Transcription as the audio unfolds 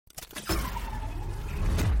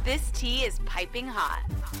This tea is piping hot.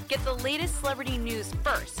 Get the latest celebrity news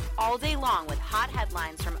first all day long with hot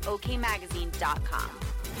headlines from okmagazine.com.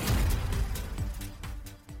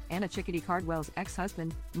 Anna Chickadee Cardwell's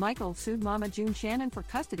ex-husband, Michael, sued Mama June Shannon for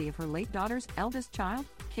custody of her late daughter's eldest child,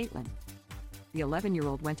 Kaitlyn. The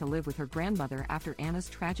 11-year-old went to live with her grandmother after Anna's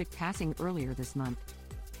tragic passing earlier this month.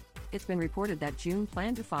 It's been reported that June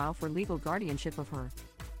planned to file for legal guardianship of her.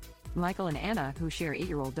 Michael and Anna, who share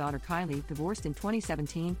 8-year-old daughter Kaitlyn, divorced in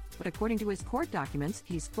 2017, but according to his court documents,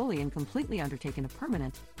 he's fully and completely undertaken a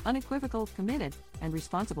permanent, unequivocal, committed, and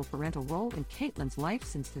responsible parental role in Kaitlyn's life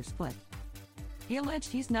since their split. He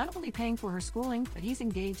alleged he's not only paying for her schooling, but he's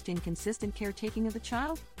engaged in consistent caretaking of the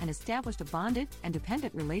child and established a bonded and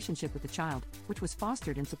dependent relationship with the child, which was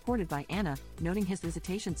fostered and supported by Anna, noting his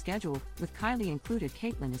visitation schedule with Kaitlyn included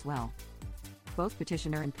Kaitlyn as well. Both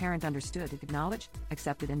petitioner and parent understood, acknowledged,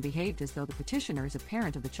 accepted, and behaved as though the petitioner is a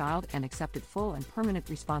parent of the child and accepted full and permanent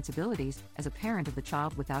responsibilities as a parent of the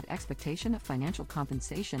child without expectation of financial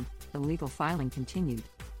compensation, the legal filing continued.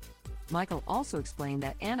 Michael also explained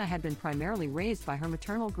that Anna had been primarily raised by her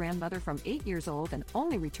maternal grandmother from 8 years old and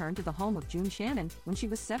only returned to the home of June Shannon when she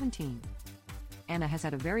was 17. Anna has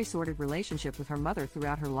had a very sordid relationship with her mother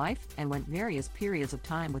throughout her life and went various periods of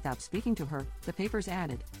time without speaking to her, the papers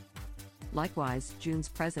added. Likewise, June's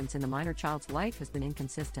presence in the minor child's life has been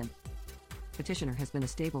inconsistent. Petitioner has been a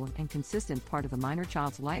stable and consistent part of the minor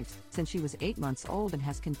child's life since she was 8 months old and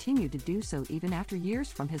has continued to do so even after years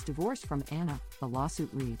from his divorce from Anna, the lawsuit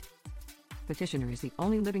read. Petitioner is the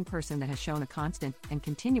only living person that has shown a constant and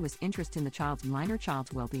continuous interest in the minor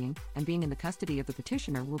child's well-being, and being in the custody of the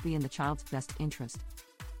petitioner will be in the child's best interest.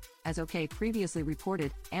 As OK previously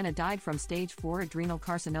reported, Anna died from stage 4 adrenal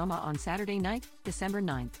carcinoma on Saturday night, December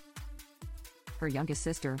 9th. Her youngest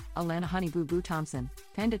sister, Alana Honey Boo Boo Thompson,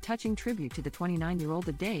 penned a touching tribute to the 29-year-old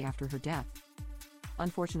the day after her death.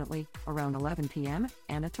 Unfortunately, around 11 p.m.,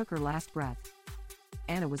 Anna took her last breath.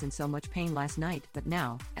 Anna was in so much pain last night, but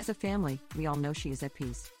now, as a family, we all know she is at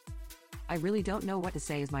peace. I really don't know what to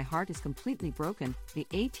say as my heart is completely broken, the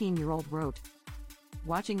 18-year-old wrote.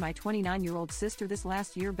 Watching my 29-year-old sister this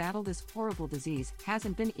last year battle this horrible disease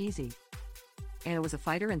hasn't been easy. Anna was a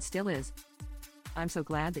fighter and still is. I'm so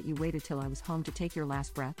glad that you waited till I was home to take your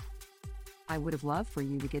last breath. I would have loved for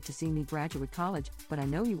you to get to see me graduate college, but I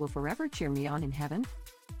know you will forever cheer me on in heaven.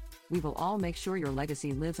 We will all make sure your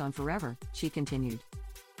legacy lives on forever, she continued.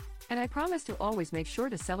 And I promise to always make sure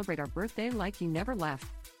to celebrate our birthday like you never left.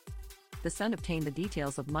 The Sun obtained the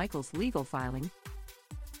details of Michael's legal filing.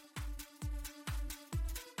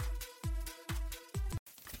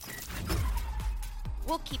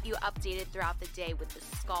 We'll keep you updated throughout the day with the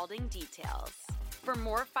scalding details. For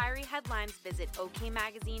more fiery headlines, visit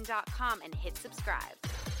okmagazine.com and hit subscribe.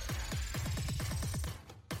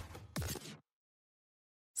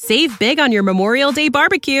 Save big on your Memorial Day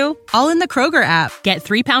barbecue, all in the Kroger app. Get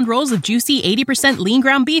 3-pound rolls of juicy 80% lean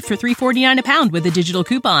ground beef for $3.49 a pound with a digital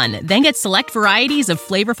coupon. Then get select varieties of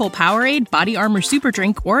flavorful Powerade, Body Armor Super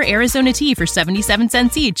Drink, or Arizona tea for 77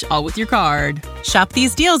 cents each, all with your card. Shop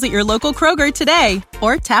these deals at your local Kroger today,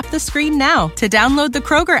 or tap the screen now to download the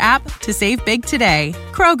Kroger app to save big today.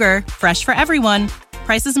 Kroger, fresh for everyone.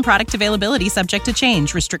 Prices and product availability subject to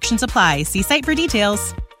change. Restrictions apply. See site for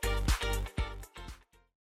details.